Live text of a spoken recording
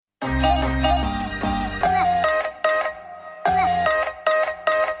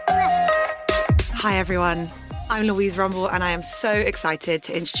everyone, I'm Louise Rumble and I am so excited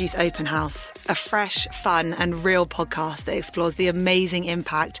to introduce Open House, a fresh, fun and real podcast that explores the amazing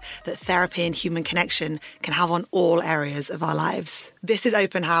impact that therapy and human connection can have on all areas of our lives. This is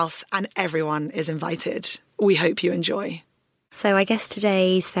Open House and everyone is invited. We hope you enjoy. So I guess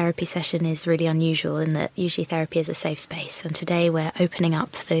today's therapy session is really unusual in that usually therapy is a safe space, and today we're opening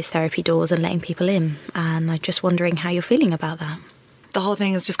up those therapy doors and letting people in, and I'm just wondering how you're feeling about that. The whole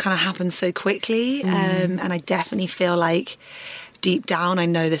thing has just kind of happened so quickly, and I definitely feel like deep down I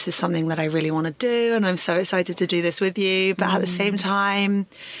know this is something that I really want to do, and I'm so excited to do this with you, but at the same time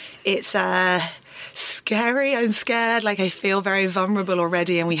it's scary. I'm scared, like I feel very vulnerable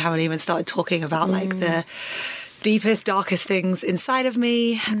already, and we haven't even started talking about like the deepest, darkest things inside of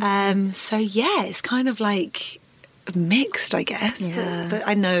me. So yeah, it's kind of like mixed, I guess, but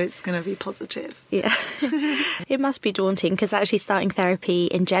I know it's going to be positive. Yeah. It must be daunting because actually starting therapy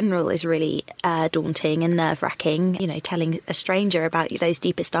in general is really daunting and nerve-wracking. You know, telling a stranger about those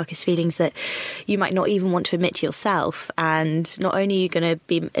deepest, darkest feelings that you might not even want to admit to yourself. And not only are you going to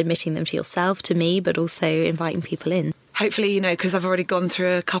be admitting them to yourself, to me, but also inviting people in. Hopefully, you know, because I've already gone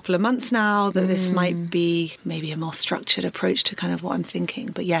through a couple of months now, that this might be maybe a more structured approach to kind of what I'm thinking.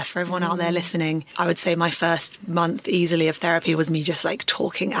 But yeah, for everyone out there listening, I would say my first month easily of therapy was me just like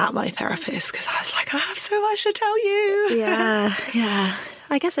talking at my therapist because I was like, I have so much to tell you. Yeah.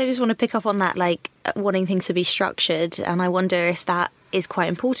 I guess I just want to pick up on that, like wanting things to be structured. And I wonder if that is quite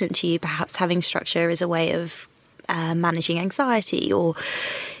important to you, perhaps having structure as a way of managing anxiety or,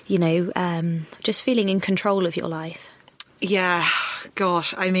 you know, just feeling in control of your life. Yeah,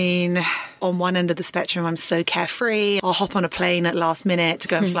 gosh, I mean, on one end of the spectrum, I'm so carefree. I'll hop on a plane at last minute to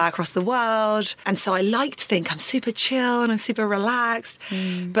go and fly across the world. And so I like to think I'm super chill and I'm super relaxed.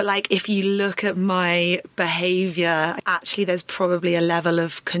 But like, if you look at my behavior, actually, there's probably a level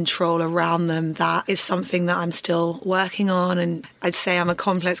of control around them that is something that I'm still working on. And I'd say I'm a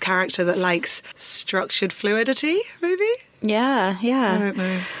complex character that likes structured fluidity, maybe? Yeah. I don't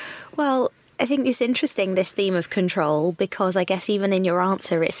know. Well, I think it's interesting, this theme of control, because I guess even in your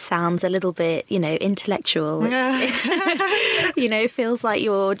answer, it sounds a little bit, you know, intellectual. You know, it feels like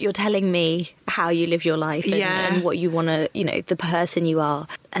you're telling me how you live your life and what you want to, you know, the person you are.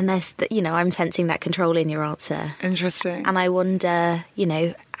 And there's, you know, I'm sensing that control in your answer. Interesting. And I wonder, you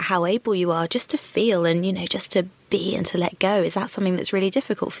know, how able you are just to feel and, you know, just to be and to let go. Is that something that's really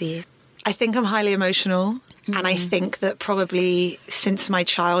difficult for you? I think I'm highly emotional. And I think that probably since my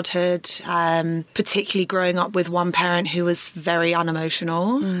childhood, particularly growing up with one parent who was very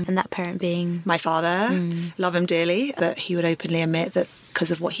unemotional. And that parent being? My father. Love him dearly. But he would openly admit that because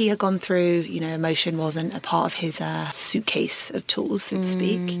of what he had gone through, you know, emotion wasn't a part of his suitcase of tools, so to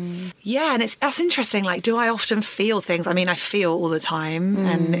speak. Yeah, and that's interesting. Like, do I often feel things? I mean, I feel all the time.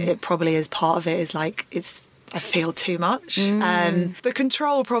 And it probably is part of it is like, I feel too much. The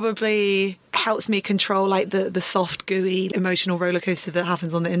control probably helps me control like the soft, gooey, emotional roller coaster that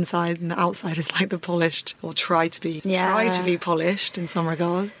happens on the inside, and the outside is like the polished, or try to be polished in some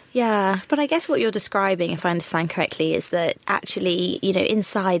regard. Yeah, but I guess what you're describing, if I understand correctly, is that actually, you know,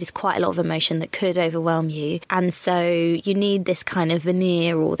 inside is quite a lot of emotion that could overwhelm you. And so you need this kind of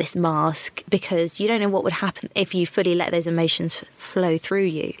veneer or this mask because you don't know what would happen if you fully let those emotions flow through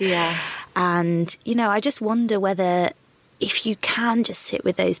you. Yeah. And, you know, I just wonder whether if you can just sit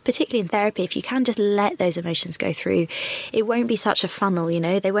with those, particularly in therapy, if you can just let those emotions go through, it won't be such a funnel, you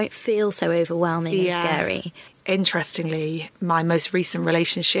know, they won't feel so overwhelming and scary. Interestingly, my most recent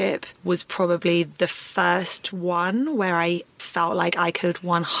relationship was probably the first one where I felt like I could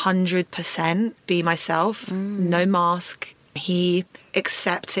 100% be myself, no mask. He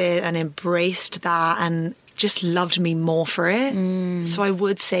accepted and embraced that and just loved me more for it. So I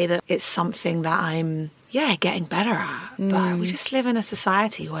would say that it's something that I'm, getting better at. But we just live in a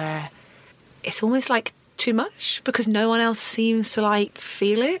society where it's almost like too much because no one else seems to like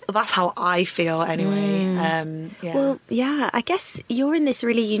feel it. Well, that's how I feel anyway. Well, yeah, I guess you're in this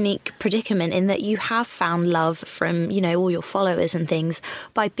really unique predicament in that you have found love from, you know, all your followers and things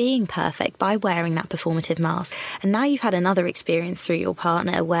by being perfect, by wearing that performative mask. And now you've had another experience through your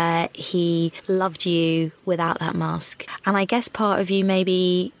partner where he loved you without that mask. And I guess part of you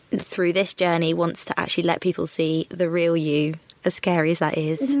maybe through this journey wants to actually let people see the real you, as scary as that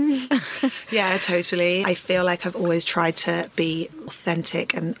is. Yeah, totally. I feel like I've always tried to be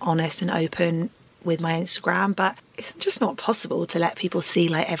authentic and honest and open with my Instagram, but it's just not possible to let people see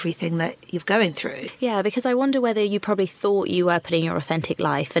like everything that you're going through. Yeah, because I wonder whether you probably thought you were putting your authentic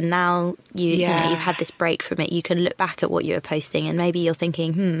life, and now you know, you've had this break from it. You can look back at what you were posting, and maybe you're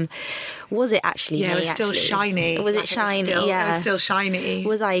thinking, was it actually me? It was still shiny. Was it shiny? It was still shiny.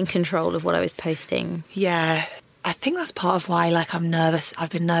 Was I in control of what I was posting? Yeah. I think that's part of why, like, I'm nervous. I've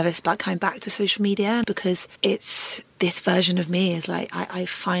been nervous about coming back to social media, because it's this version of me is like, I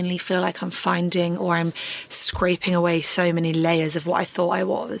finally feel like I'm finding, or I'm scraping away so many layers of what I thought I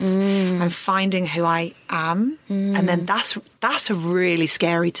was. I'm finding who I am. And then that's really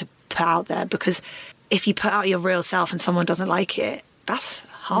scary to put out there, because if you put out your real self and someone doesn't like it, that's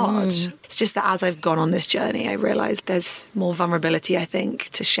hard. It's just that as I've gone on this journey, I realised there's more vulnerability, I think,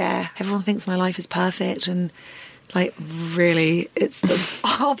 to share. Everyone thinks my life is perfect, and like, really, it's the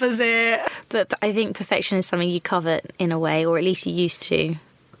opposite. But I think perfection is something you covet in a way, or at least you used to.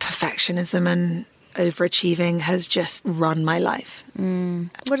 Perfectionism and overachieving has just run my life.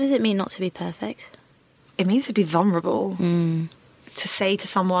 What does it mean not to be perfect? It means to be vulnerable. To say to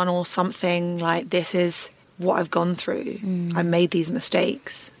someone or something like, this is what I've gone through. I made these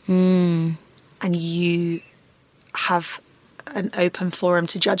mistakes. And you have an open forum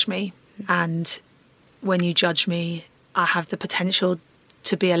to judge me. And when you judge me, I have the potential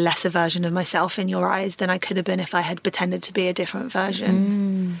to be a lesser version of myself in your eyes than I could have been if I had pretended to be a different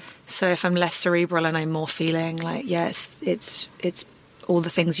version. So if I'm less cerebral and I'm more feeling like, yes, it's all the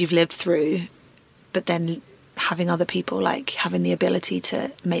things you've lived through, but then having other people like having the ability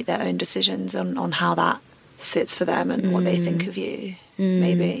to make their own decisions on how that sits for them and what they think of you.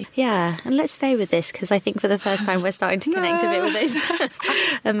 Maybe. Yeah, and let's stay with this, because I think for the first time we're starting to connect a bit with those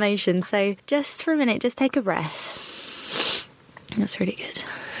emotions. So just for a minute, just take a breath. That's really good.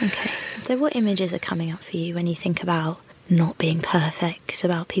 Okay. So what images are coming up for you when you think about not being perfect,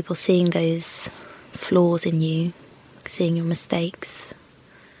 about people seeing those flaws in you, seeing your mistakes?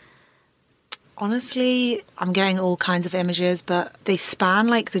 Honestly, I'm getting all kinds of images, but they span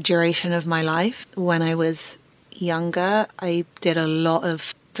like the duration of my life. When I was younger, I did a lot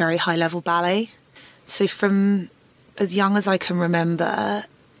of very high level ballet. So from as young as I can remember,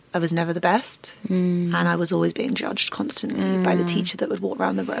 I was never the best. And I was always being judged constantly by the teacher that would walk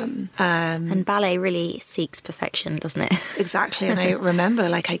around the room. And ballet really seeks perfection, doesn't it? Exactly. And I remember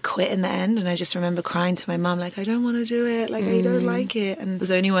like I quit in the end, and I just remember crying to my mum like, I don't want to do it, like I don't like it. And it was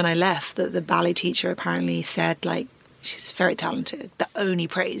only when I left that the ballet teacher apparently said like, she's very talented. The only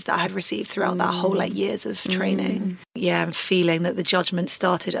praise that I had received throughout that whole like years of training. Yeah, I'm feeling that the judgment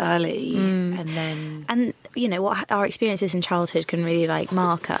started early, and then... And, you know, what our experiences in childhood can really like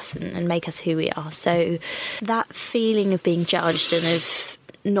mark us and make us who we are. So that feeling of being judged and of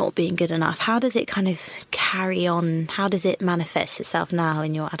not being good enough, how does it kind of carry on? How does it manifest itself now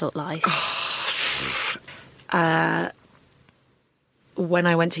in your adult life? When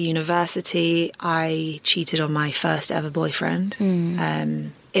I went to university, I cheated on my first ever boyfriend.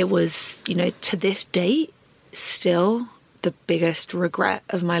 It was, you know, to this date, still the biggest regret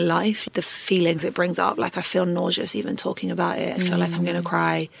of my life. The feelings it brings up, like I feel nauseous even talking about it. I feel like I'm going to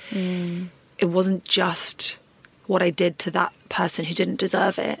cry. It wasn't just what I did to that person who didn't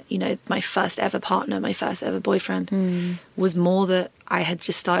deserve it. You know, my first ever partner, my first ever boyfriend, was more that I had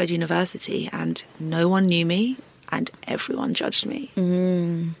just started university and no one knew me. And everyone judged me.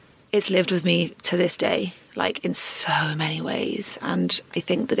 It's lived with me to this day, like in so many ways. And I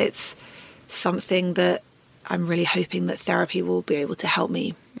think that it's something that I'm really hoping that therapy will be able to help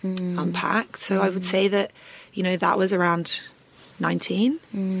me unpack. So I would say that, you know, that was around 19.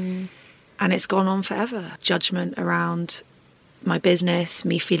 And it's gone on forever. Judgment around my business,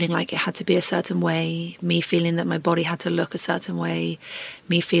 me feeling like it had to be a certain way, me feeling that my body had to look a certain way,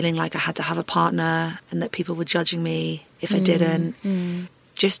 me feeling like I had to have a partner and that people were judging me if I didn't.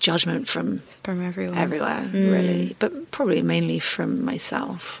 Just judgment from everyone. Everywhere, really. But probably mainly from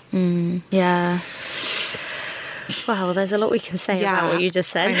myself. Yeah. Wow, there's a lot we can say about what you just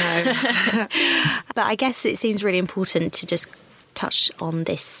said. I know. But I guess it seems really important to just touch on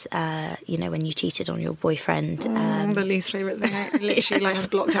this, you know, when you cheated on your boyfriend. The least favourite thing. I literally like have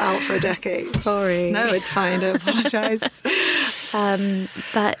blocked it out for a decade. Sorry. No, it's fine. Don't apologise.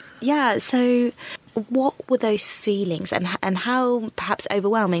 But yeah, so what were those feelings and how perhaps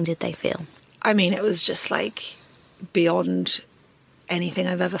overwhelming did they feel? I mean, it was just like beyond anything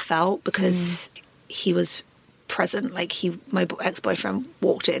I've ever felt, because he was present. Like my ex-boyfriend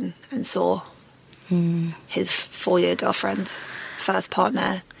walked in and saw his 4-year girlfriend, first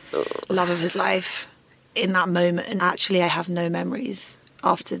partner, love of his life, in that moment. And actually I have no memories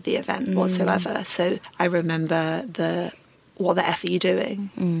after the event whatsoever. So I remember what the F are you doing?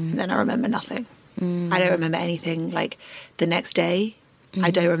 And then I remember nothing. I don't remember anything like the next day. I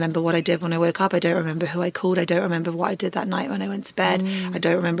don't remember what I did when I woke up. I don't remember who I called. I don't remember what I did that night when I went to bed. I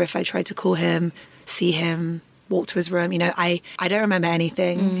don't remember if I tried to call him, see him, walk to his room. You know, I don't remember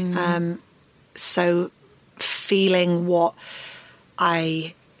anything. So feeling what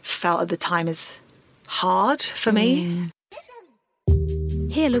I felt at the time is hard for me.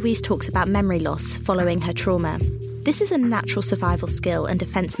 Here Louise talks about memory loss following her trauma. This is a natural survival skill and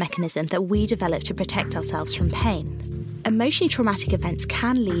defence mechanism that we develop to protect ourselves from pain. Emotionally traumatic events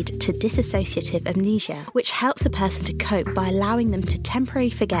can lead to dissociative amnesia, which helps a person to cope by allowing them to temporarily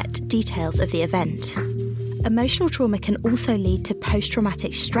forget details of the event. Emotional trauma can also lead to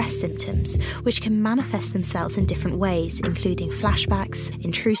post-traumatic stress symptoms, which can manifest themselves in different ways, including flashbacks,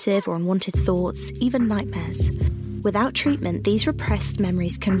 intrusive or unwanted thoughts, even nightmares. Without treatment, these repressed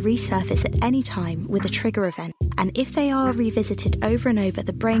memories can resurface at any time with a trigger event, and if they are revisited over and over,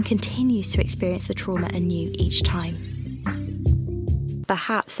 the brain continues to experience the trauma anew each time.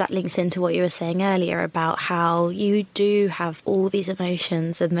 Perhaps that links into what you were saying earlier about how you do have all these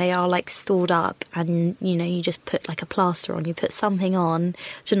emotions and they are like stored up, and you know, you just put like a plaster on, you put something on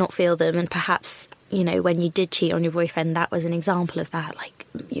to not feel them. And perhaps, you know, when you did cheat on your boyfriend, that was an example of that. Like,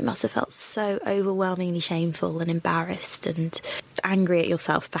 you must have felt so overwhelmingly shameful and embarrassed and angry at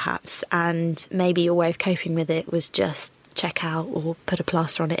yourself perhaps, and maybe your way of coping with it was just check out or put a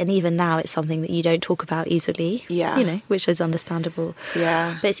plaster on it. And even now it's something that you don't talk about easily, you know, which is understandable.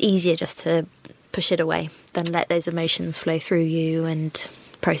 But it's easier just to push it away than let those emotions flow through you and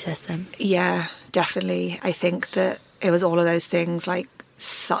process them. Yeah, definitely. I think that it was all of those things, like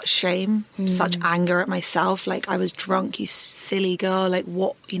such shame, such anger at myself, like I was drunk, you silly girl, like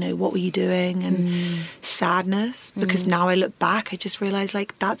what were you doing? And sadness, because now I look back, I just realized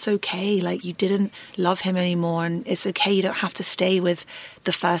like that's okay, like you didn't love him anymore, and it's okay. You don't have to stay with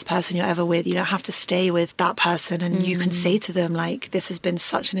the first person you're ever with, you don't have to stay with that person, and you can say to them like, this has been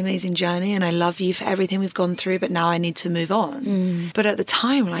such an amazing journey and I love you for everything we've gone through, but now I need to move on. But at the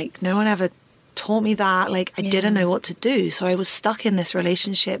time, like no one ever taught me that. Like I didn't know what to do, so I was stuck in this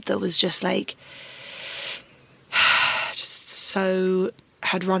relationship that was just like just so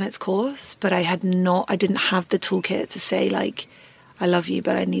had run its course, but I didn't have the toolkit to say like, I love you,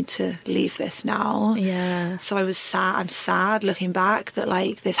 but I need to leave this now. So I was sad. I'm sad looking back that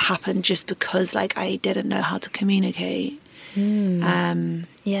like this happened just because like I didn't know how to communicate.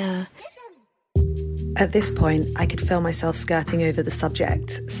 At this point, I could feel myself skirting over the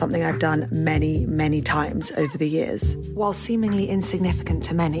subject, something I've done many, many times over the years. While seemingly insignificant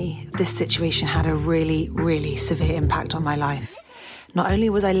to many, this situation had a really, really severe impact on my life. Not only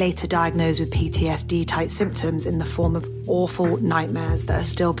was I later diagnosed with PTSD-type symptoms in the form of awful nightmares that are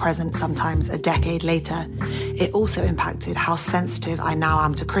still present sometimes a decade later, it also impacted how sensitive I now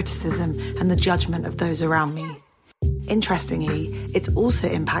am to criticism and the judgment of those around me. Interestingly, it's also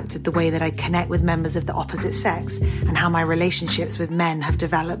impacted the way that I connect with members of the opposite sex and how my relationships with men have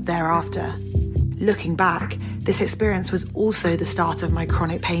developed thereafter. Looking back, this experience was also the start of my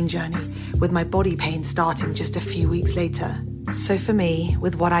chronic pain journey, with my body pain starting just a few weeks later. So for me,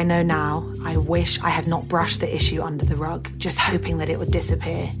 with what I know now, I wish I had not brushed the issue under the rug, just hoping that it would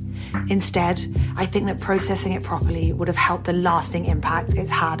disappear. Instead, I think that processing it properly would have helped the lasting impact it's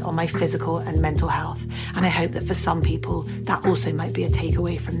had on my physical and mental health, and I hope that for some people, that also might be a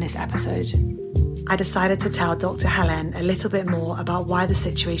takeaway from this episode. I decided to tell Dr. Helen a little bit more about why the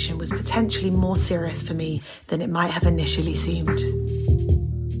situation was potentially more serious for me than it might have initially seemed.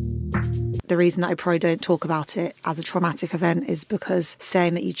 The reason that I probably don't talk about it as a traumatic event is because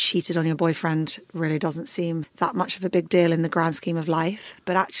saying that you cheated on your boyfriend really doesn't seem that much of a big deal in the grand scheme of life.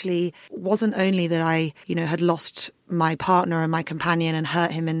 But actually, it wasn't only that I, had lost my partner and my companion and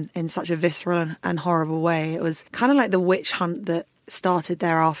hurt him in such a visceral and horrible way. It was kind of like the witch hunt that started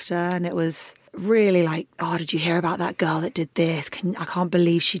thereafter, and it was really like, oh, did you hear about that girl that did this? I can't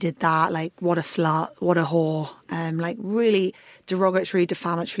believe she did that. Like, what a slut, what a whore. Like really derogatory,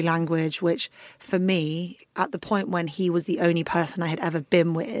 defamatory language, which for me, at the point when he was the only person I had ever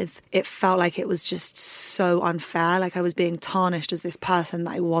been with, it felt like it was just so unfair. Like I was being tarnished as this person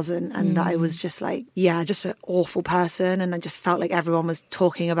that I wasn't, and that I was just like, just an awful person. And I just felt like everyone was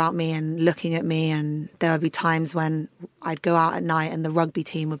talking about me and looking at me. And there would be times when I'd go out at night and the rugby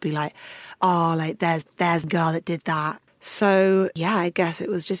team would be like, oh, like there's a girl that did that. So, I guess it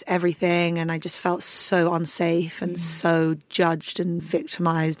was just everything, and I just felt so unsafe and so judged and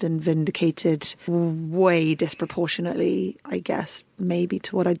victimized and vindicated way disproportionately, I guess, maybe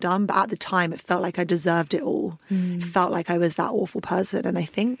to what I'd done. But at the time, it felt like I deserved it all. It felt like I was that awful person. And I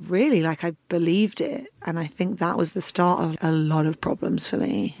think really like I believed it. And I think that was the start of a lot of problems for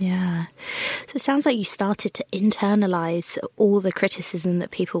me. Yeah. So it sounds like you started to internalise all the criticism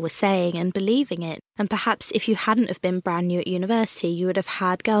that people were saying and believing it. And perhaps if you hadn't have been brand new at university, you would have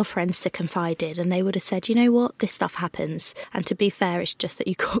had girlfriends to confide in and they would have said, you know what, this stuff happens. And to be fair, it's just that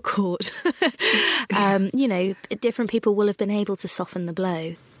you got caught. You know, different people will have been able to soften the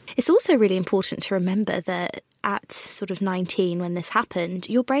blow. It's also really important to remember that at sort of 19, when this happened,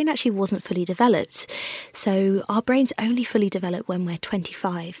 your brain actually wasn't fully developed. So our brains only fully develop when we're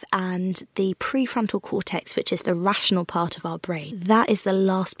 25, and the prefrontal cortex, which is the rational part of our brain, that is the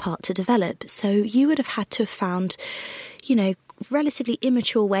last part to develop. So you would have had to have found, you know, relatively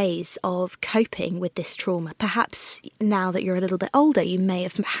immature ways of coping with this trauma. Perhaps now that you're a little bit older, you may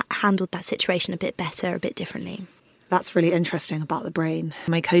have handled that situation a bit better, a bit differently. That's really interesting about the brain.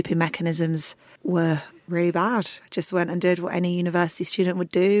 My coping mechanisms were really bad. I just went and did what any university student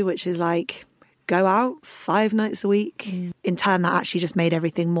would do, which is like go out 5 nights a week. In turn, that actually just made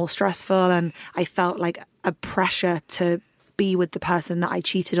everything more stressful. And I felt like a pressure to be with the person that I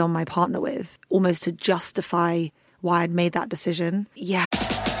cheated on my partner with, almost to justify why I'd made that decision. Yeah.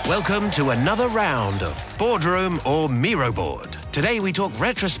 Welcome to another round of Boardroom or Miro Board. Today we talk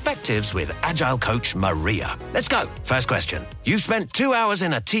retrospectives with Agile coach Maria. Let's go. First question. You've spent 2 hours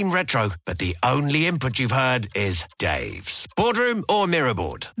in a team retro, but the only input you've heard is Dave's. Boardroom or Miro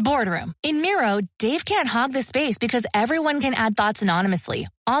Board? Boardroom. In Miro, Dave can't hog the space because everyone can add thoughts anonymously,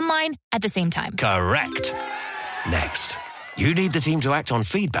 online, at the same time. Correct. Next. You need the team to act on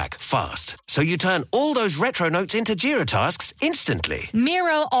feedback fast, so you turn all those retro notes into Jira tasks instantly.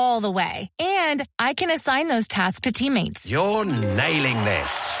 Miro all the way. And I can assign those tasks to teammates. You're nailing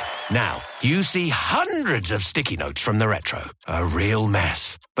this. Now, you see hundreds of sticky notes from the retro. A real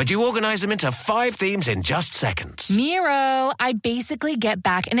mess. But you organize them into 5 themes in just seconds. Miro, I basically get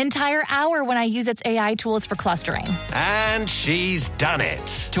back an entire hour when I use its AI tools for clustering. And she's done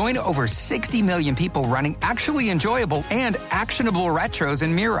it. Join over 60 million people running actually enjoyable and actionable retros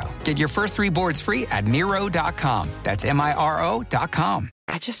in Miro. Get your first 3 boards free at Miro.com. That's Miro.com.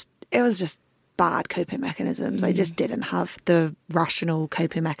 It was just bad coping mechanisms. I just didn't have the rational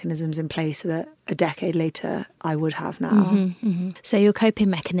coping mechanisms in place that a decade later I would have now. So your coping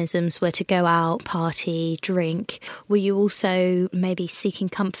mechanisms were to go out, party, drink. Were you also maybe seeking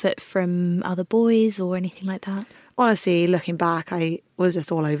comfort from other boys or anything like that? Honestly, looking back, I was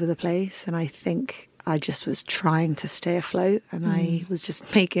just all over the place, and I think I just was trying to stay afloat, and I was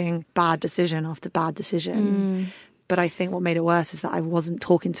just making bad decision after bad decision. But I think what made it worse is that I wasn't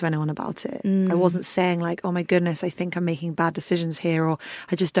talking to anyone about it. I wasn't saying like, oh my goodness, I think I'm making bad decisions here, or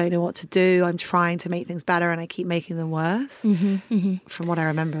I just don't know what to do. I'm trying to make things better and I keep making them worse. From what I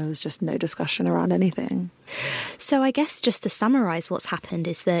remember, there was just no discussion around anything. So I guess just to summarise what's happened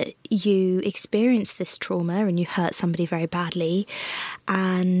is that you experienced this trauma and you hurt somebody very badly,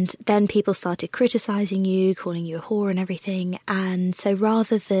 and then people started criticising you, calling you a whore and everything. And so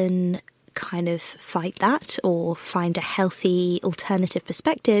rather than kind of fight that or find a healthy alternative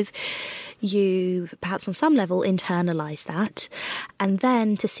perspective, you perhaps on some level internalise that. And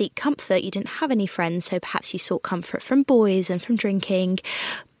then to seek comfort, you didn't have any friends, so perhaps you sought comfort from boys and from drinking.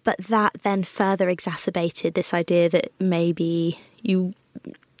 But that then further exacerbated this idea that maybe you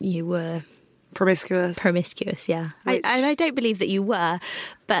were promiscuous, yeah. I don't believe that you were,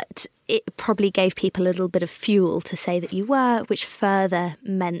 but it probably gave people a little bit of fuel to say that you were, which further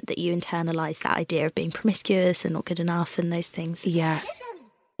meant that you internalised that idea of being promiscuous and not good enough and those things. Yeah.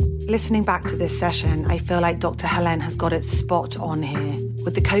 Listening back to this session, I feel like Dr. Helene has got it spot on here.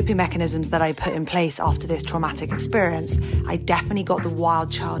 With the coping mechanisms that I put in place after this traumatic experience, I definitely got the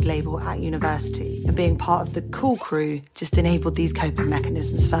wild child label at university, and being part of the cool crew just enabled these coping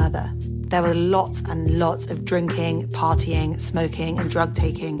mechanisms further. There were lots and lots of drinking, partying, smoking and drug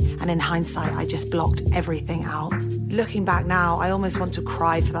taking, and in hindsight, I just blocked everything out. Looking back now, I almost want to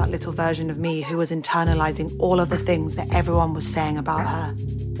cry for that little version of me who was internalizing all of the things that everyone was saying about her.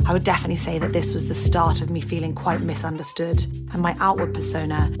 I would definitely say that this was the start of me feeling quite misunderstood, and my outward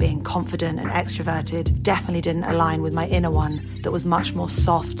persona, being confident and extroverted, definitely didn't align with my inner one that was much more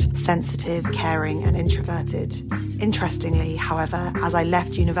soft, sensitive, caring and introverted. Interestingly, however, as I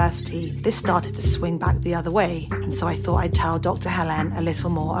left university, this started to swing back the other way, and so I thought I'd tell Dr. Helene a little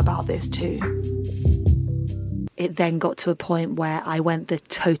more about this too. It then got to a point where I went the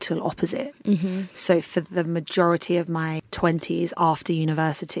total opposite. So for the majority of my 20s after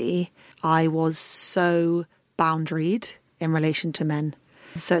university, I was so boundaried in relation to men.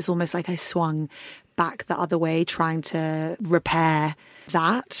 So it's almost like I swung back the other way, trying to repair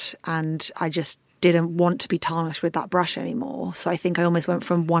that. And I just didn't want to be tarnished with that brush anymore. So I think I almost went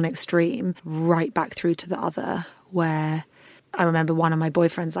from one extreme right back through to the other, where I remember one of my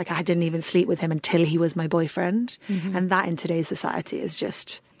boyfriends, like I didn't even sleep with him until he was my boyfriend. And that in today's society is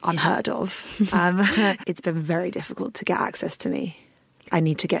just unheard of. It's been very difficult to get access to me. I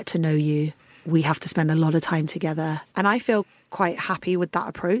need to get to know you. We have to spend a lot of time together. And I feel quite happy with that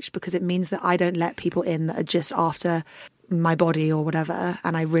approach because it means that I don't let people in that are just after my body or whatever.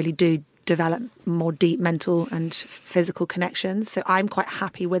 And I really do develop more deep mental and physical connections. So I'm quite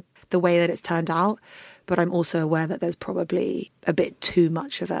happy with the way that it's turned out. But I'm also aware that there's probably a bit too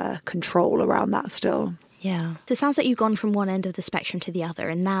much of a control around that still. Yeah. So it sounds like you've gone from one end of the spectrum to the other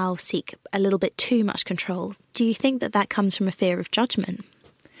and now seek a little bit too much control. Do you think that that comes from a fear of judgment?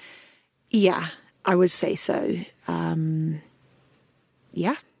 Yeah, I would say so.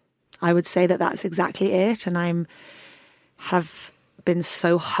 Yeah, I would say that that's exactly it. And have been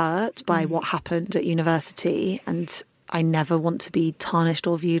so hurt by what happened at university, and I never want to be tarnished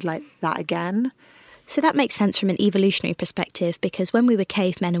or viewed like that again. So that makes sense from an evolutionary perspective, because when we were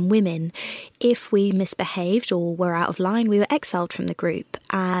cavemen and women, if we misbehaved or were out of line, we were exiled from the group,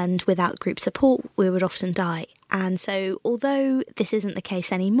 and without group support, we would often die. And so although this isn't the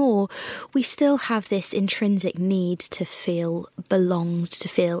case anymore, we still have this intrinsic need to feel belonged, to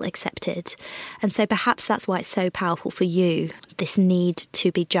feel accepted. And so perhaps that's why it's so powerful for you, this need to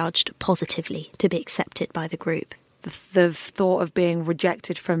be judged positively, to be accepted by the group. The thought of being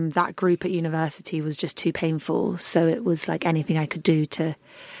rejected from that group at university was just too painful. So it was like anything I could do to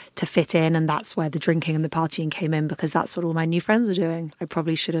fit in. And that's where the drinking and the partying came in, because that's what all my new friends were doing. I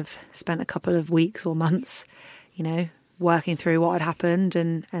probably should have spent a couple of weeks or months, working through what had happened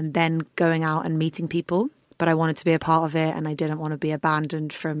and then going out and meeting people. But I wanted to be a part of it and I didn't want to be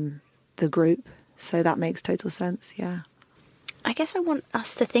abandoned from the group. So that makes total sense, yeah. I guess I want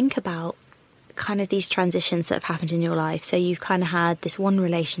us to think about kind of these transitions that have happened in your life. So you've kind of had this one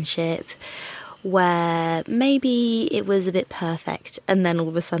relationship where maybe it was a bit perfect and then all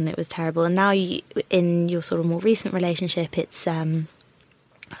of a sudden it was terrible. And now in your sort of more recent relationship, it's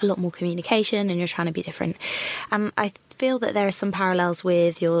a lot more communication and you're trying to be different. I feel that there are some parallels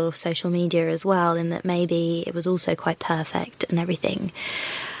with your social media as well, in that maybe it was also quite perfect and everything.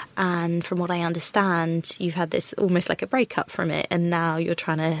 And from what I understand, you've had this almost like a breakup from it, and now you're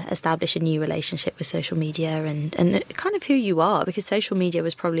trying to establish a new relationship with social media and kind of who you are, because social media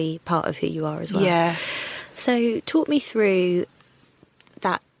was probably part of who you are as well. Yeah. So talk me through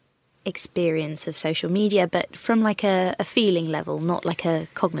that experience of social media, but from like a feeling level, not like a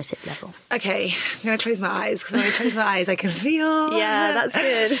cognitive level. Okay, I'm going to close my eyes, because when I close my eyes, I can feel. Yeah,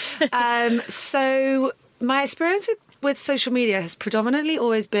 that's good. So my experience with social media has predominantly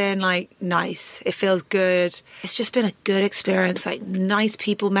always been like nice. It feels good. It's just been a good experience, like nice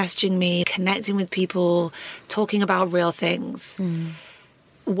people messaging me, connecting with people, talking about real things.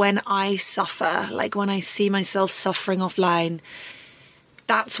 When I suffer, like when I see myself suffering offline,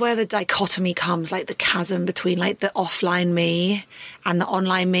 that's where the dichotomy comes, like the chasm between like the offline me and the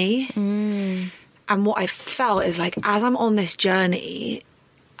online me. And what I felt is like, as I'm on this journey,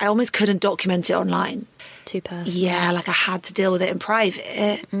 I almost couldn't document it online. Too personal. Yeah, like I had to deal with it in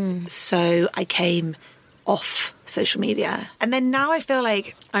private. So I came off social media. And then now I feel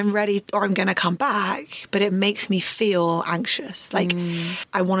like I'm ready, or I'm going to come back, but it makes me feel anxious. Like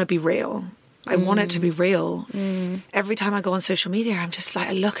I want to be real. I want it to be real. Every time I go on social media, I'm just like,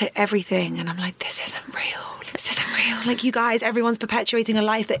 I look at everything and I'm like, this isn't real. This isn't real. Like, you guys, everyone's perpetuating a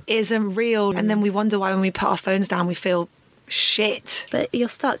life that isn't real. And then we wonder why when we put our phones down, we feel shit. But you're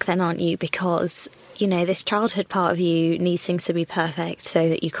stuck then, aren't you? Because, this childhood part of you needs things to be perfect so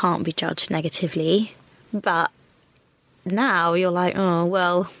that you can't be judged negatively. But now you're like, oh,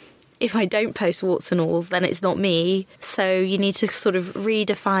 well, if I don't post warts and all, then it's not me. So you need to sort of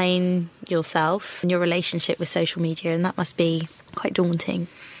redefine yourself and your relationship with social media, and that must be quite daunting.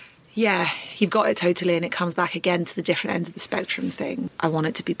 Yeah, you've got it totally, and it comes back again to the different ends of the spectrum thing. I want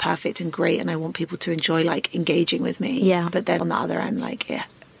it to be perfect and great, and I want people to enjoy, like, engaging with me. Yeah. But then on the other end, like, it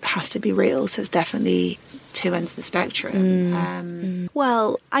has to be real, so it's definitely two ends of the spectrum.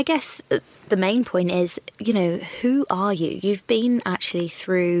 Well, I guess the main point is, who are you? You've been actually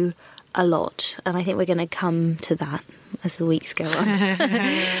through a lot, and I think we're going to come to that as the weeks go on.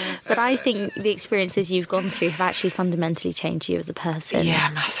 But I think the experiences you've gone through have actually fundamentally changed you as a person. Yeah,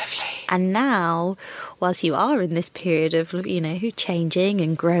 massively. And now, whilst you are in this period of, changing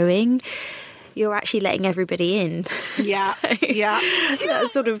and growing, you're actually letting everybody in. Yeah, yeah. That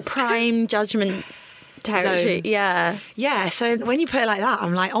sort of prime judgment territory. zone. Yeah. Yeah, so when you put it like that,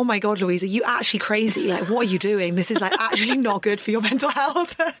 I'm like, oh my God, Louise, are you actually crazy? Like, what are you doing? This is like actually not good for your mental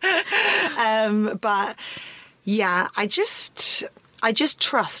health. But yeah, I just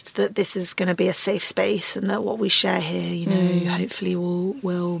trust that this is going to be a safe space, and that what we share here, you know, hopefully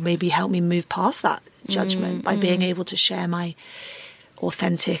will maybe help me move past that judgment by being able to share my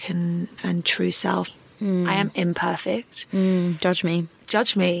authentic and true self. I am imperfect. Judge me.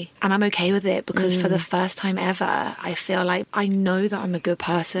 Judge me, and I'm okay with it, because for the first time ever, I feel like I know that I'm a good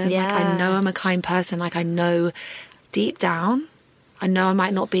person. Yeah. Like, I know I'm a kind person. Like, I know deep down, I know I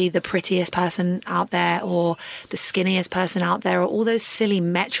might not be the prettiest person out there or the skinniest person out there, or all those silly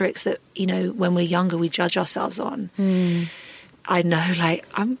metrics that, you know, when we're younger we judge ourselves on. I know, like,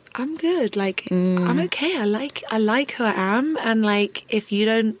 I'm good. Like, I'm okay. I like who I am, and like, if you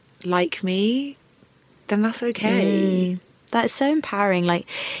don't like me, then that's okay. That's so empowering. Like,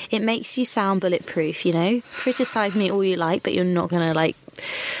 it makes you sound bulletproof, you know? Criticize me all you like, but you're not going to,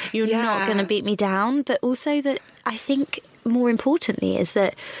 you're not going to beat me down. But also that I think more importantly is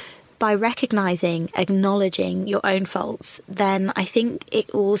that by recognizing, acknowledging your own faults, then I think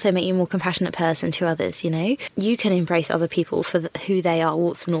it will also make you a more compassionate person to others, you know? You can embrace other people for who they are,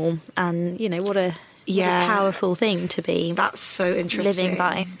 warts and all. And, you know, what a powerful thing to be. That's so interesting. Living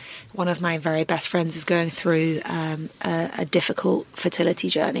by. One of my very best friends is going through a difficult fertility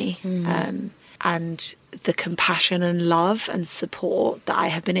journey. And the compassion and love and support that I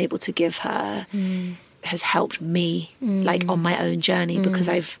have been able to give her has helped me, like, on my own journey, because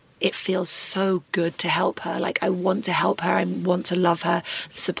it feels so good to help her. Like, I want to help her. I want to love her,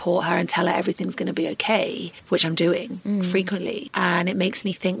 support her, and tell her everything's going to be okay, which I'm doing frequently. And it makes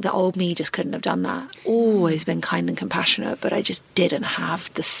me think that old me just couldn't have done that. Always been kind and compassionate, but I just didn't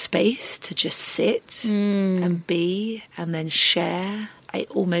have the space to just sit and be and then share. I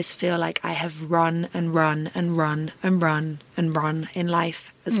almost feel like I have run and run and run and run and run in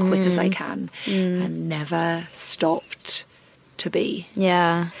life as quick as I can and never stopped to be.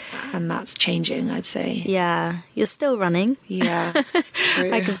 Yeah. And that's changing, I'd say. Yeah. You're still running. Yeah.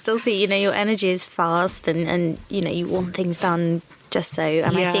 I can still see, you know, your energy is fast and you know, you want things done just so.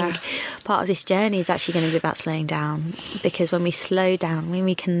 And I think part of this journey is actually going to be about slowing down, because when we slow down, when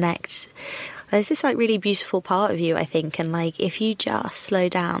we connect, there's this like really beautiful part of you, I think, and like if you just slow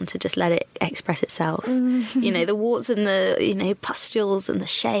down to just let it express itself, you know, the warts and the, you know, pustules and the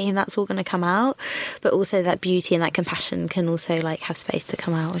shame, that's all going to come out, but also that beauty and that compassion can also like have space to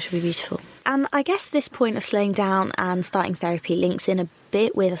come out, which would be beautiful. And I guess this point of slowing down and starting therapy links in a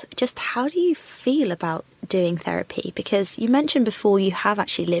bit with just how do you feel about doing therapy, because you mentioned before you have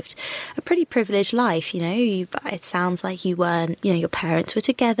actually lived a pretty privileged life, you know, it sounds like you weren't, you know, your parents were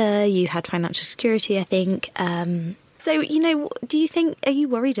together, you had financial security, I think. So, you know, do you think, are you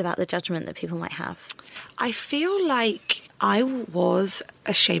worried about the judgment that people might have? I feel like I was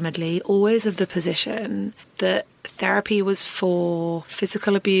ashamedly always of the position that therapy was for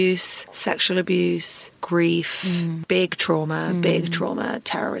physical abuse, sexual abuse, grief, big trauma,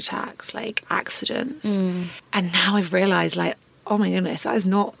 terror attacks, like accidents. And now I've realised, like, oh my goodness, that's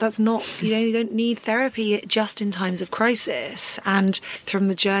not, you know, you don't need therapy just in times of crisis. And from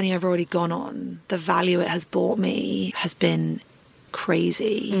the journey I've already gone on, the value it has brought me has been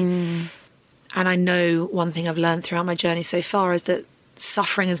crazy. And I know one thing I've learned throughout my journey so far is that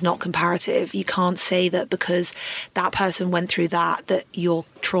suffering is not comparative. You can't say that because that person went through that your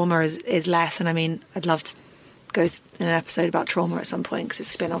trauma is less. And I mean, I'd love to go in an episode about trauma at some point, because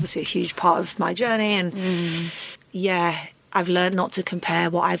it's been obviously a huge part of my journey. And I've learned not to compare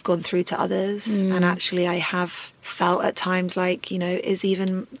what I've gone through to others. And actually I have felt at times like, you know, is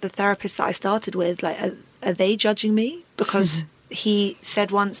even the therapist that I started with, like, are they judging me? Because he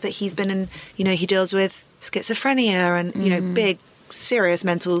said once that he's been in, you know, he deals with schizophrenia and, you know, big, serious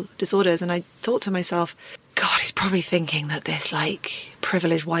mental disorders. And I thought to myself, God, he's probably thinking that this, like,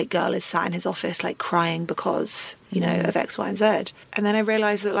 privileged white girl is sat in his office, like, crying because, you know, of X, Y, and Z. And then I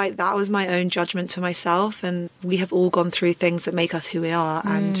realised that, like, that was my own judgment to myself. And we have all gone through things that make us who we are.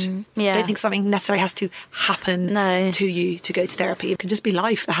 And I don't think something necessarily has to happen to you to go to therapy. It can just be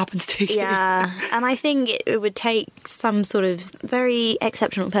life that happens to you. Yeah. And I think it would take some sort of very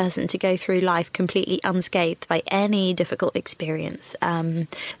exceptional person to go through life completely unscathed by any difficult experience.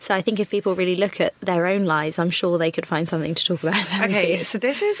 So I think if people really look at their own lives, I'm sure they could find something to talk about. Okay, so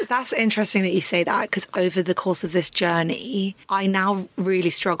that's interesting that you say that, because over the course of this journey, I now really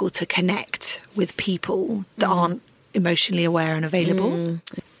struggle to connect with people that aren't emotionally aware and available.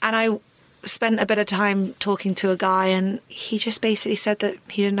 And I spent a bit of time talking to a guy, and he just basically said that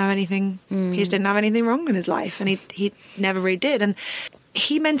he didn't know anything. He just didn't have anything wrong in his life, and he never really did. And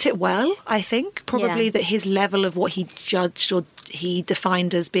He meant it well, I think. Probably Yeah. that his level of what he judged or he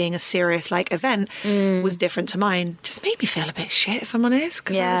defined as being a serious like event was different to mine. Just made me feel a bit shit, if I'm honest.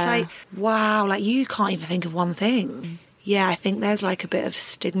 Because I was Yeah. like, wow, like you can't even think of one thing. Yeah, I think there's like a bit of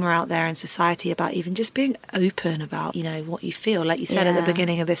stigma out there in society about even just being open about, you know, what you feel. Like you said at the Yeah.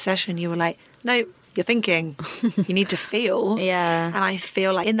 beginning of this session, you were like, no, you're thinking. You need to feel. Yeah. And I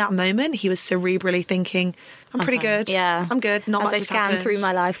feel like in that moment, he was cerebrally thinking, I'm pretty good. Yeah. I'm good. Not As much I has scan happened. through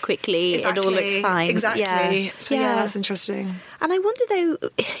my life quickly, it all looks fine. Exactly. Yeah. So yeah, that's interesting. And I wonder though,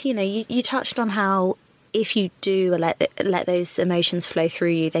 you know, you touched on how if you do let those emotions flow through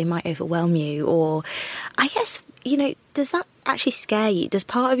you, they might overwhelm you. Or I guess, you know, does that actually scare you? Does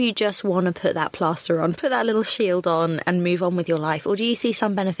part of you just want to put that plaster on, put that little shield on and move on with your life? Or do you see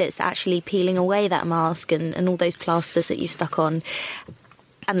some benefits to actually peeling away that mask and all those plasters that you've stuck on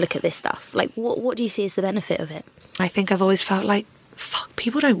and look at this stuff? Like, what do you see as the benefit of it? I think I've always felt like, fuck,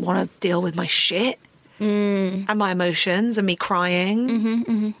 people don't want to deal with my shit and my emotions and me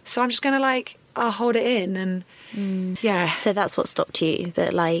crying. So I'm just going to like, I'll hold it in and yeah. So that's what stopped you,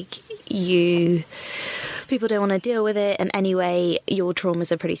 that like people don't want to deal with it, and anyway your traumas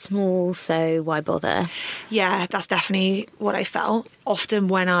are pretty small, so why bother? Yeah, that's definitely what I felt. Often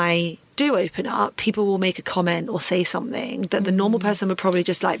when I do open up, people will make a comment or say something that the normal person would probably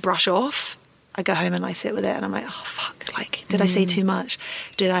just like brush off. I go home and I sit with it and I'm like, oh fuck, like did I say too much?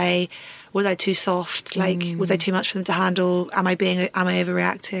 Was I too soft? Like was I too much for them to handle? Am I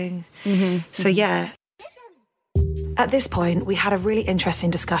overreacting? So yeah. At this point, we had a really interesting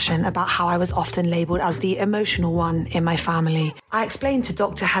discussion about how I was often labelled as the emotional one in my family. I explained to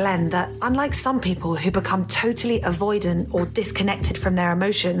Dr. Helen that unlike some people who become totally avoidant or disconnected from their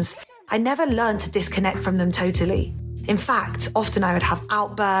emotions, I never learned to disconnect from them totally. In fact, often I would have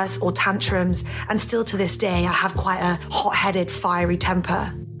outbursts or tantrums, and still to this day, I have quite a hot-headed, fiery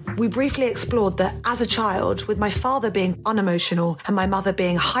temper. We briefly explored that as a child, with my father being unemotional and my mother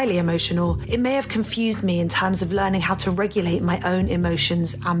being highly emotional, it may have confused me in terms of learning how to regulate my own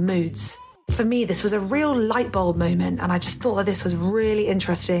emotions and moods. For me, this was a real light bulb moment, and I just thought that this was really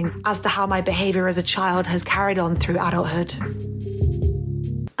interesting as to how my behaviour as a child has carried on through adulthood.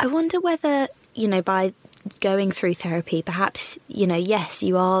 I wonder whether, you know, by going through therapy, perhaps, you know, yes,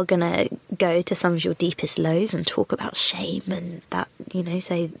 you are going to go to some of your deepest lows and talk about shame and that, you know,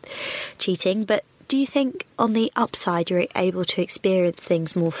 say cheating, but do you think on the upside you're able to experience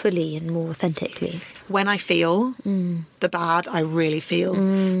things more fully and more authentically? When I feel the bad, I really feel.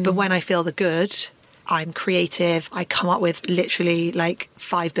 But when I feel the good, I'm creative. I come up with literally like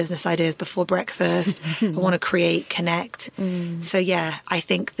 5 business ideas before breakfast. I want to create, connect. So yeah, I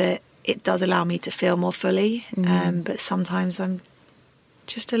think that it does allow me to feel more fully. But sometimes I'm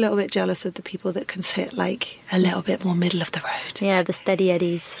just a little bit jealous of the people that can sit like a little bit more middle of the road. Yeah, the steady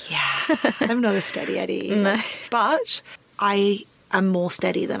eddies. Yeah, I'm not a steady Eddie. No. But I am more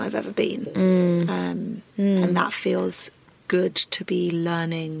steady than I've ever been. And that feels good to be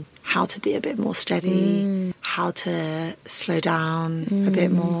learning how to be a bit more steady, how to slow down a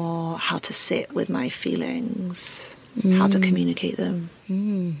bit more, how to sit with my feelings, how to communicate them.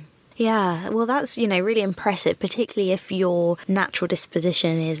 Yeah, well, that's, you know, really impressive, particularly if your natural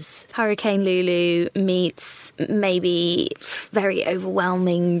disposition is Hurricane Lulu meets maybe very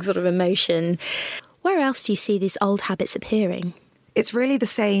overwhelming sort of emotion. Where else do you see these old habits appearing? It's really the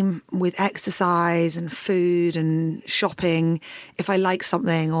same with exercise and food and shopping. If I like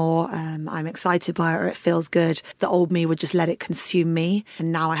something or I'm excited by it or it feels good, the old me would just let it consume me.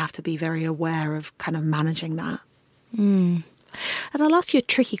 And now I have to be very aware of kind of managing that. And I'll ask you a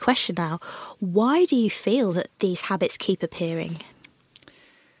tricky question now. Why do you feel that these habits keep appearing?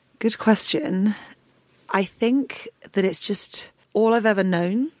 Good question. I think that it's just all I've ever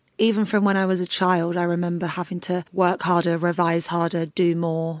known. Even from when I was a child, I remember having to work harder, revise harder, do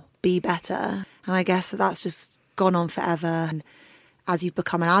more, be better. And I guess that's just gone on forever. And as you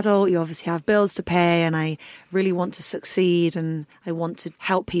become an adult, you obviously have bills to pay, and I really want to succeed and I want to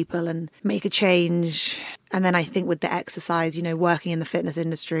help people and make a change. And then I think with the exercise, you know, working in the fitness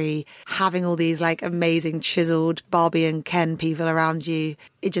industry, having all these like amazing chiseled Barbie and Ken people around you,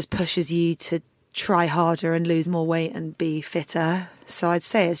 it just pushes you to try harder and lose more weight and be fitter. So I'd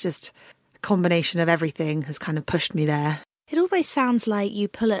say it's just a combination of everything has kind of pushed me there. It always sounds like you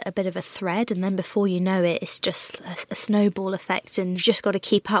pull at a bit of a thread and then before you know it, it's just a snowball effect and you've just got to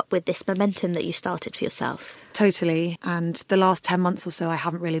keep up with this momentum that you started for yourself. Totally. And the last 10 months or so, I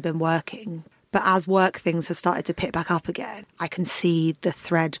haven't really been working. But as work things have started to pick back up again, I can see the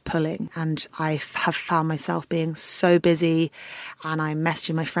thread pulling, and I have found myself being so busy, and I'm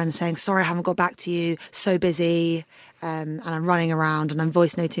messaging my friends saying, sorry, I haven't got back to you, so busy. And I'm running around and I'm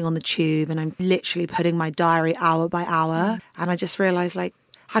voice noting on the tube, and I'm literally putting my diary hour by hour. And I just realised, like,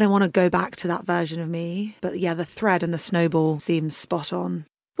 I don't want to go back to that version of me. But yeah, the thread and the snowball seems spot on.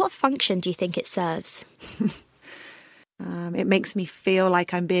 What function do you think it serves? It makes me feel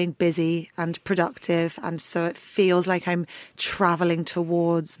like I'm being busy and productive, and so it feels like I'm travelling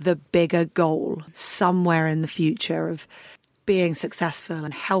towards the bigger goal somewhere in the future of being successful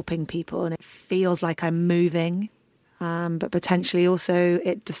and helping people, and it feels like I'm moving. But potentially also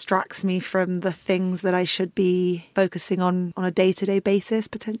it distracts me from the things that I should be focusing on a day-to-day basis,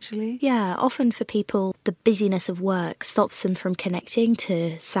 potentially. Yeah, often for people, the busyness of work stops them from connecting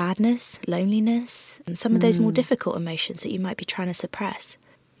to sadness, loneliness, and some of those more difficult emotions that you might be trying to suppress.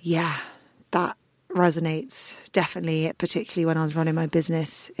 Yeah, that resonates definitely, particularly when I was running my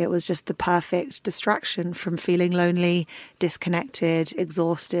business. It was just the perfect distraction from feeling lonely, disconnected,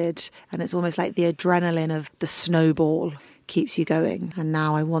 exhausted, and it's almost like the adrenaline of the snowball keeps you going. And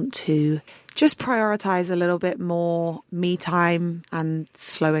now I want to just prioritize a little bit more me time and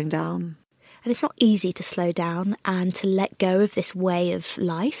slowing down. And it's not easy to slow down and to let go of this way of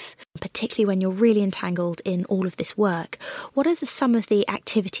life, particularly when you're really entangled in all of this work. What are some of the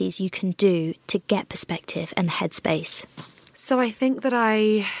activities you can do to get perspective and headspace? So I think that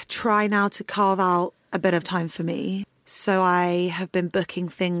I try now to carve out a bit of time for me. So I have been booking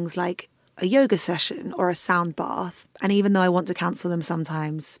things like a yoga session or a sound bath. And even though I want to cancel them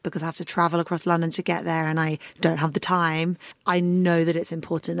sometimes because I have to travel across London to get there and I don't have the time, I know that it's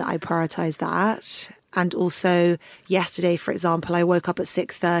important that I prioritise that. And also yesterday, for example, I woke up at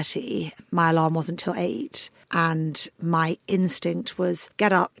 6:30. My alarm wasn't till 8. And my instinct was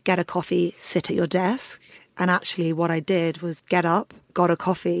get up, get a coffee, sit at your desk. And actually what I did was get up, got a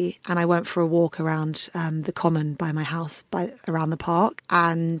coffee, and I went for a walk around the common by my house, around the park,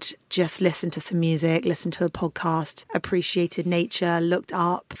 and just listened to some music, listened to a podcast, appreciated nature, looked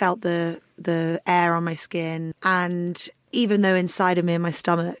up, felt the air on my skin. And even though inside of me in my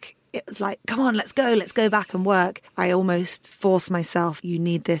stomach, it was like, come on, let's go back and work, I almost forced myself, you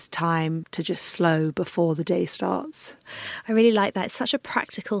need this time to just slow before the day starts. I really like that. It's such a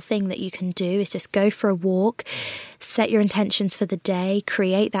practical thing that you can do, is just go for a walk, set your intentions for the day,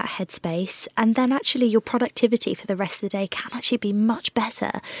 create that headspace, and then actually your productivity for the rest of the day can actually be much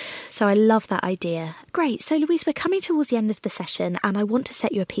better. So I love that idea. Great. So Louise, we're coming towards the end of the session and I want to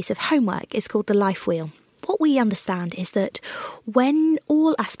set you a piece of homework. It's called the Life Wheel. What we understand is that when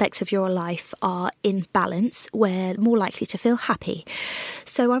all aspects of your life are in balance, we're more likely to feel happy.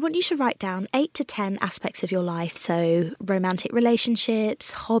 So I want you to write down 8 to 10 aspects of your life. So romantic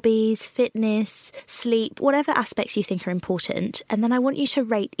relationships, hobbies, fitness, sleep, whatever aspects you think are important. And then I want you to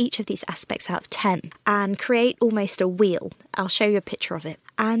rate each of these aspects out of 10 and create almost a wheel. I'll show you a picture of it.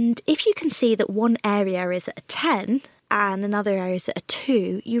 And if you can see that one area is at a 10, and another area is at a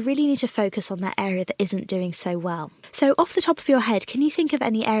 2, you really need to focus on that area that isn't doing so well. So off the top of your head, can you think of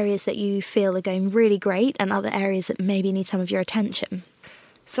any areas that you feel are going really great and other areas that maybe need some of your attention?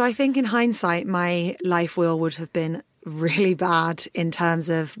 So I think in hindsight, my life wheel would have been really bad in terms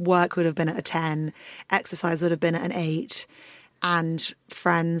of work would have been at a 10, exercise would have been at an 8, and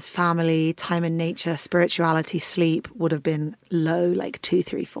friends, family, time in nature, spirituality, sleep would have been low, like 2,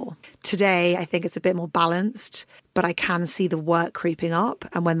 3, 4. Today, I think it's a bit more balanced, but I can see the work creeping up.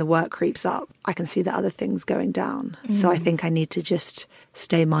 And when the work creeps up, I can see the other things going down. So I think I need to just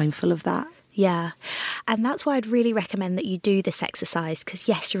stay mindful of that. Yeah. And that's why I'd really recommend that you do this exercise, because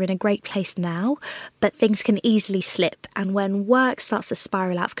yes, you're in a great place now, but things can easily slip. And when work starts to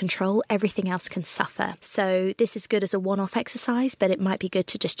spiral out of control, everything else can suffer. So this is good as a one-off exercise, but it might be good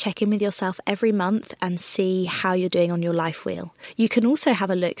to just check in with yourself every month and see how you're doing on your life wheel. You can also have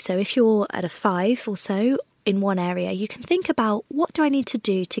a look. So if you're at a 5 or so, in one area, you can think about, what do I need to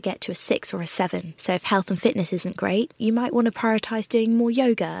do to get to a 6 or a 7? So if health and fitness isn't great, you might want to prioritise doing more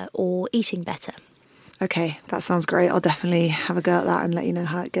yoga or eating better. Okay, that sounds great. I'll definitely have a go at that and let you know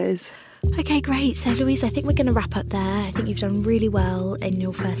how it goes. Okay, great. So Louise, I think we're going to wrap up there. I think you've done really well in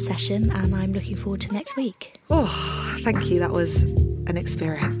your first session and I'm looking forward to next week. Oh, thank you. That was an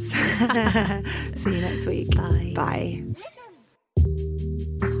experience. See you next week. Bye. Bye.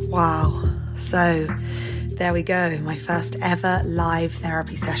 Wow. So there we go, my first ever live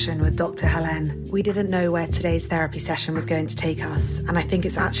therapy session with Dr. Helene. We didn't know where today's therapy session was going to take us, and I think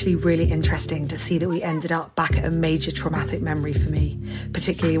it's actually really interesting to see that we ended up back at a major traumatic memory for me,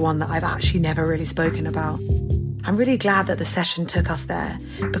 particularly one that I've actually never really spoken about. I'm really glad that the session took us there,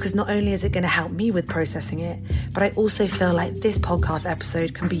 because not only is it going to help me with processing it, but I also feel like this podcast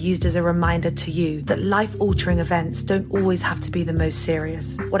episode can be used as a reminder to you that life-altering events don't always have to be the most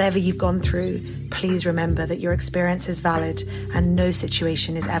serious. Whatever you've gone through, please remember that your experience is valid and no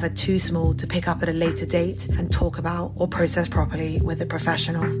situation is ever too small to pick up at a later date and talk about or process properly with a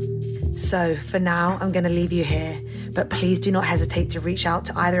professional. So for now, I'm going to leave you here, but please do not hesitate to reach out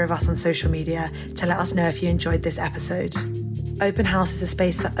to either of us on social media to let us know if you enjoyed this episode. Open House is a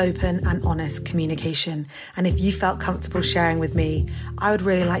space for open and honest communication, and if you felt comfortable sharing with me, I would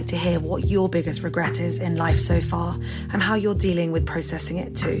really like to hear what your biggest regret is in life so far and how you're dealing with processing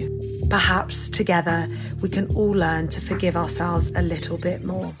it too. Perhaps together we can all learn to forgive ourselves a little bit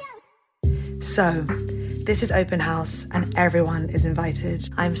more. So, this is Open House and everyone is invited.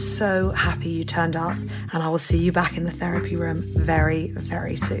 I'm so happy you turned up, and I will see you back in the therapy room very,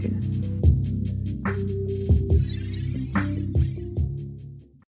 very soon.